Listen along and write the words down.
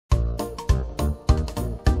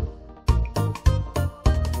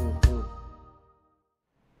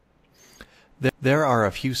There are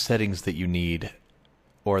a few settings that you need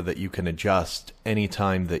or that you can adjust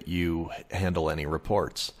anytime that you handle any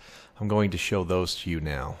reports. I'm going to show those to you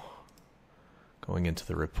now. Going into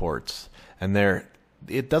the reports. And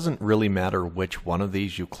it doesn't really matter which one of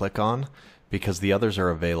these you click on because the others are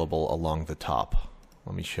available along the top.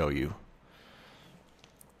 Let me show you.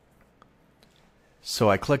 So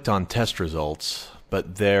I clicked on test results,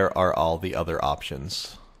 but there are all the other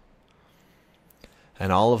options.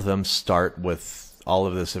 And all of them start with all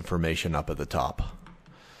of this information up at the top.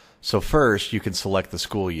 So first, you can select the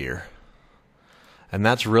school year. And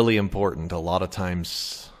that's really important. A lot of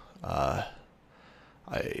times,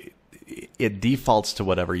 it defaults to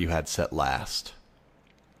whatever you had set last.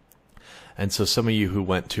 And so some of you who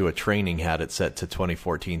went to a training had it set to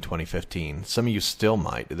 2014, 2015. Some of you still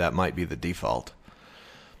might. That might be the default.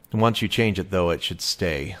 And once you change it, though, it should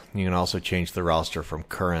stay. You can also change the roster from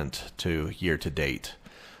current to year to date.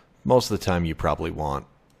 Most of the time, you probably want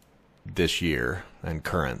this year and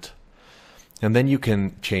current. And then you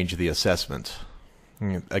can change the assessment.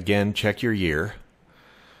 Again, check your year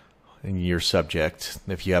and your subject.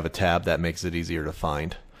 If you have a tab, that makes it easier to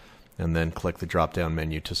find. And then click the drop-down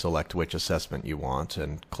menu to select which assessment you want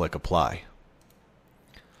and click Apply.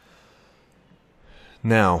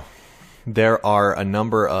 Now, there are a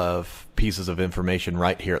number of pieces of information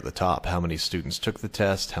right here at the top. How many students took the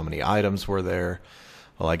test? How many items were there?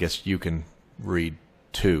 Well, I guess you can read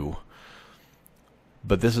 2.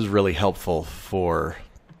 But this is really helpful for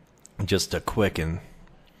just a quick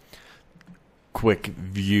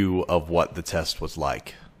view of what the test was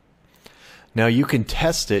like. Now you can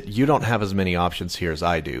test it. You don't have as many options here as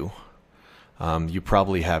I do. You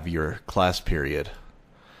probably have your class period.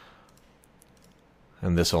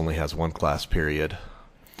 And this only has one class period.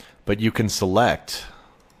 But you can select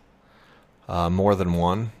more than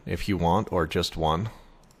one if you want, or just one.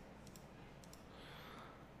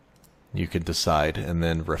 You can decide and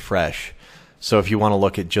then refresh. So if you want to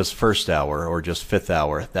look at just first hour or just fifth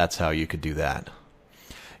hour, that's how you could do that.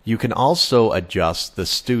 You can also adjust the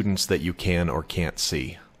students that you can or can't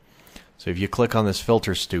see. So if you click on this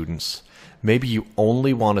filter students, maybe you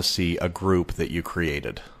only want to see a group that you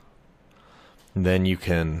created. And then you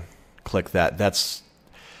can click that. That's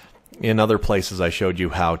in other places I showed you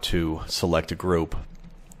how to select a group.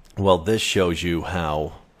 Well, this shows you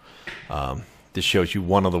how this shows you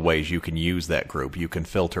one of the ways you can use that group. You can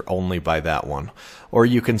filter only by that one, or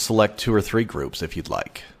you can select 2 or 3 groups if you'd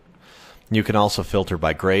like. You can also filter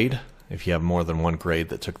by grade if you have more than one grade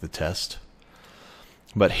that took the test.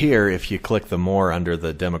 But here, if you click the more under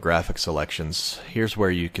the demographic selections, here's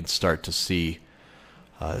where you can start to see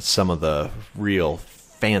some of the real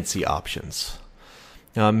fancy options.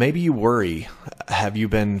 Maybe you worry, have you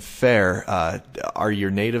been fair? Are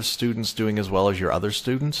your native students doing as well as your other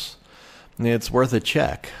students? It's worth a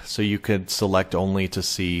check. So you could select only to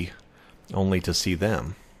see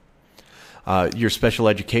them. Your special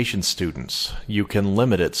education students, you can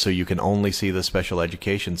limit it so you can only see the special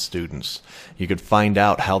education students. You could find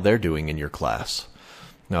out how they're doing in your class.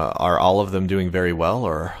 Are all of them doing very well,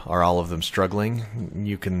 or are all of them struggling?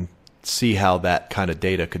 You can see how that kind of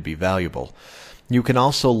data could be valuable. You can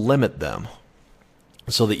also limit them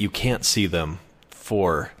so that you can't see them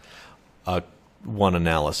for 1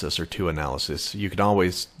 analysis or 2 analysis. You can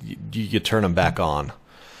always you turn them back on.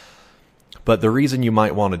 But the reason you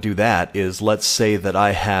might want to do that is, let's say that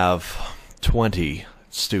I have 20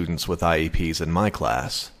 students with IEPs in my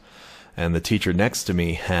class, and the teacher next to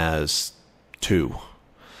me has 2.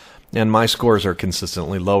 And my scores are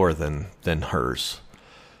consistently lower than hers.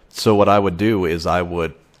 So what I would do is I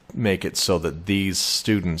would make it so that these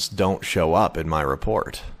students don't show up in my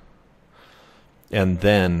report. And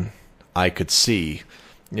then I could see,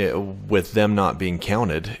 with them not being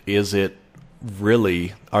counted,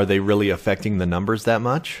 are they really affecting the numbers that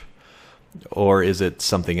much? Or is it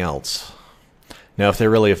something else? Now, if they're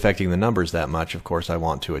really affecting the numbers that much, of course I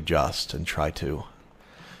want to adjust and try to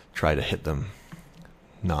hit them.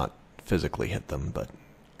 Not physically hit them, but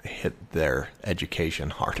hit their education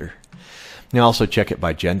harder. Now also check it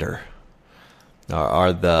by gender.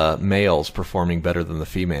 Are the males performing better than the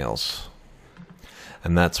females?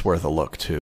 And that's worth a look too.